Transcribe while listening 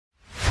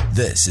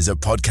This is a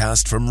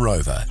podcast from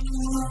Rover.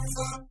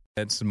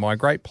 It's my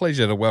great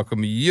pleasure to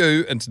welcome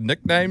you into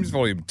Nicknames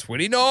Volume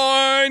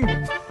 29.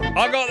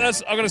 I got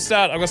this. I'm going to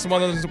start. I've got some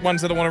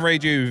ones that I want to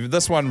read you.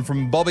 This one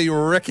from Bobby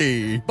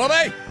Ricky.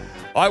 Bobby!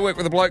 I work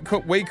with a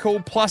bloke we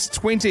call Plus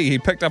 20. He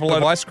picked up a load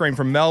of ice cream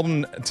from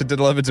Melbourne to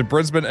deliver to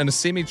Brisbane in a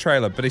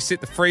semi-trailer, but he set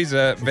the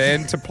freezer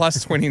van to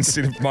plus 20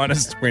 instead of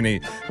minus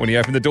 20. When he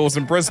opened the doors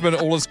in Brisbane,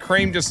 all his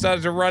cream just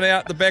started to run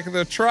out the back of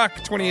the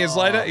truck. 20 years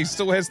later, he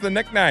still has the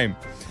nickname.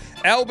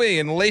 Albie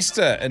in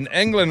Leicester in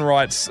England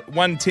writes,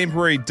 one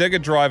temporary digger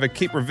driver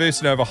kept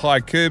reversing over high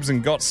curbs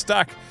and got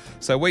stuck.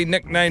 So we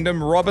nicknamed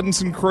him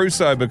Robinson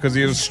Crusoe because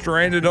he was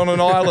stranded on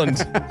an island.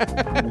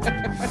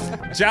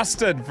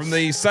 Justin from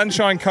the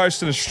Sunshine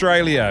Coast in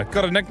Australia.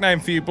 Got a nickname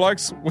for you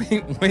blokes.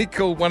 We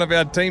call one of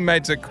our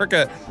teammates at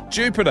cricket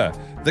Jupiter,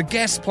 the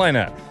gas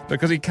planet,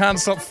 because he can't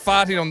stop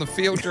farting on the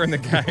field during the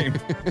game.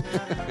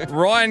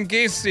 Ryan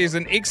Guest says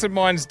an ex of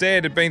mine's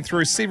dad had been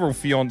through several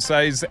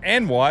fiancées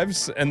and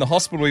wives. In the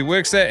hospital he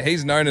works at,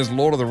 he's known as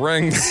Lord of the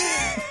Rings.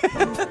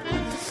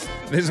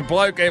 There's a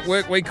bloke at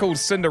work we call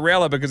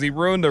Cinderella because he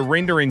ruined a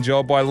rendering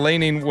job by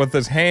leaning with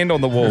his hand on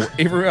the wall.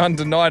 Everyone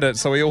denied it,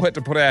 so we all had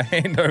to put our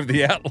hand over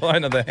the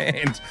outline of the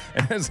hand,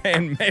 and his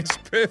hand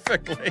matched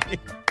perfectly.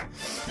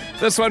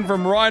 This one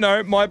from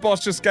Rhino. My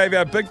boss just gave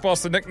our big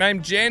boss the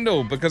nickname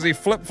Jandal because he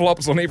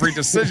flip-flops on every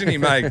decision he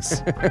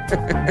makes.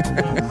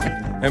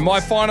 And my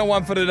final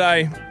one for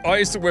today. I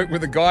used to work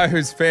with a guy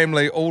whose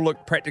family all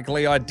looked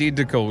practically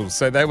identical,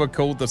 so they were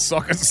called the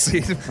Socket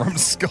Set from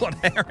Scott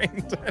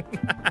Harrington.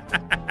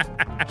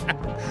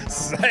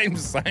 Same,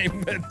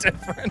 but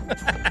different.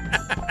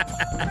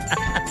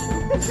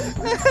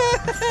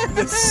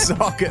 The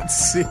Socket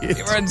Set.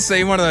 Everyone's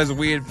seen one of those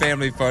weird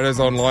family photos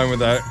online where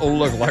they all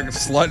look like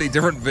slightly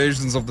different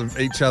versions of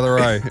each other,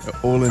 eh?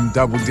 All in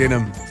double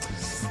denim.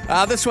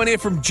 This one here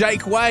from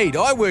Jake Wade.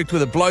 I worked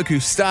with a bloke who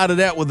started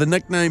out with the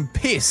nickname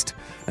Pest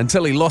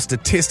until he lost a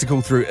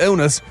testicle through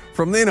illness.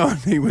 From then on,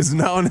 he was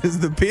known as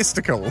the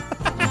Pesticle.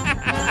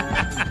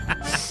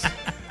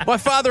 My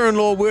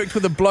father-in-law worked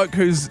with a bloke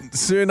whose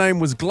surname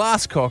was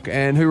Glasscock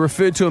and who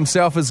referred to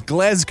himself as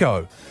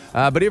Glasgow,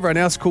 but everyone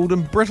else called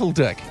him Brittle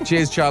Dick.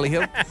 Cheers, Charlie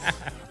Hill.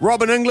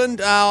 Rob in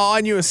England,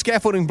 I knew a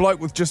scaffolding bloke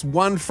with just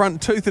one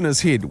front tooth in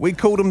his head. We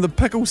called him the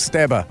Pickle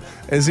Stabber,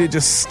 as he'd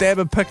just stab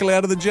a pickle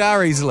out of the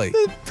jar easily.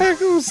 The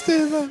Pickle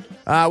Stabber.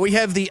 We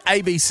have the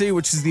ABC,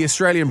 which is the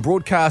Australian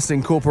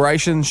Broadcasting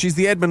Corporation. She's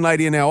the admin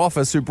lady in our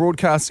office who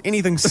broadcasts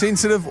anything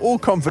sensitive or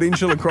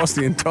confidential across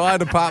the entire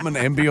department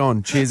and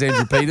beyond. Cheers,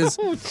 Andrew Peters.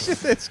 Oh, shit,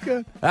 that's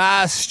good.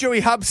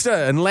 Stewie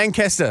Hubster in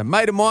Lancaster.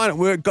 Mate of mine at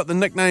work got the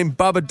nickname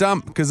Bubba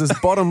Dump because his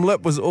bottom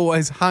lip was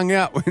always hung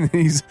out when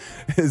his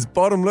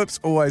bottom lip's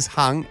always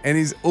hung and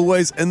he's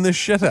always in the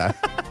shitter.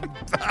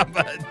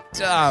 Bubba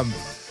Dump.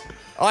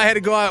 I had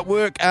a guy at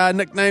work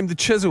nicknamed the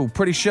Chisel.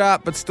 Pretty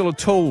sharp, but still a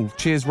tool.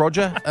 Cheers,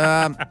 Roger.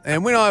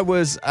 And when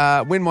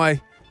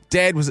my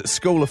dad was at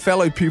school, a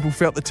fellow pupil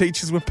felt the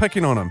teachers were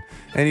picking on him,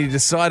 and he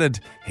decided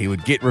he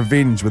would get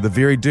revenge with a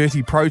very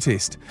dirty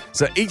protest.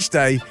 So each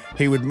day,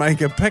 he would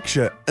make a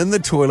picture in the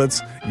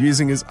toilets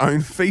using his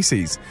own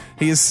feces.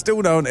 He is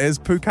still known as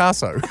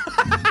Poocasso.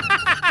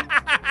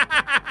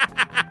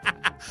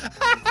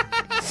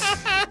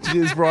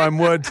 Cheers, Brian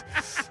Wood.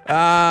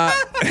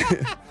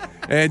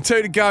 And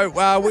two to go.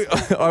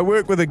 I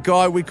work with a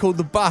guy we call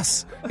the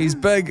Bus. He's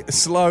big,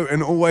 slow,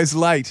 and always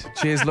late.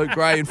 Cheers, Luke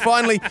Gray. And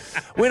finally,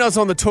 when I was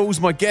on the tools,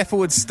 my gaffer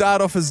would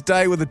start off his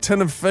day with a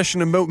tin of fish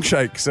and a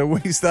milkshake, so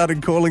we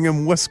started calling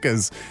him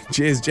Whiskers.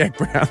 Cheers, Jack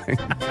Browning.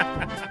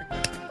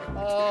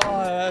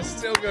 Oh, they're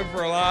still good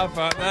for a laugh,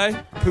 aren't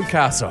they?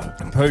 Poocasso.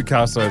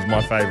 Poocasso is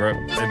my favourite.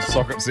 And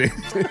Socket Set.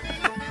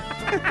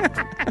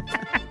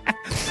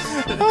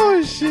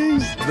 Oh, jeez.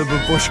 The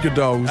Babushka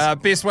dolls.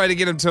 Best way to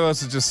get them to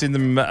us is just send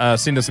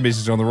us a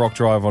message on the Rock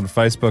Drive on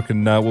Facebook,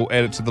 and we'll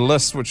add it to the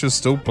list, which is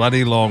still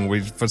bloody long.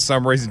 We, for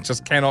some reason,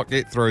 just cannot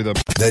get through them.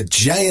 The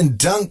Jay and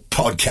Dunk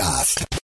Podcast.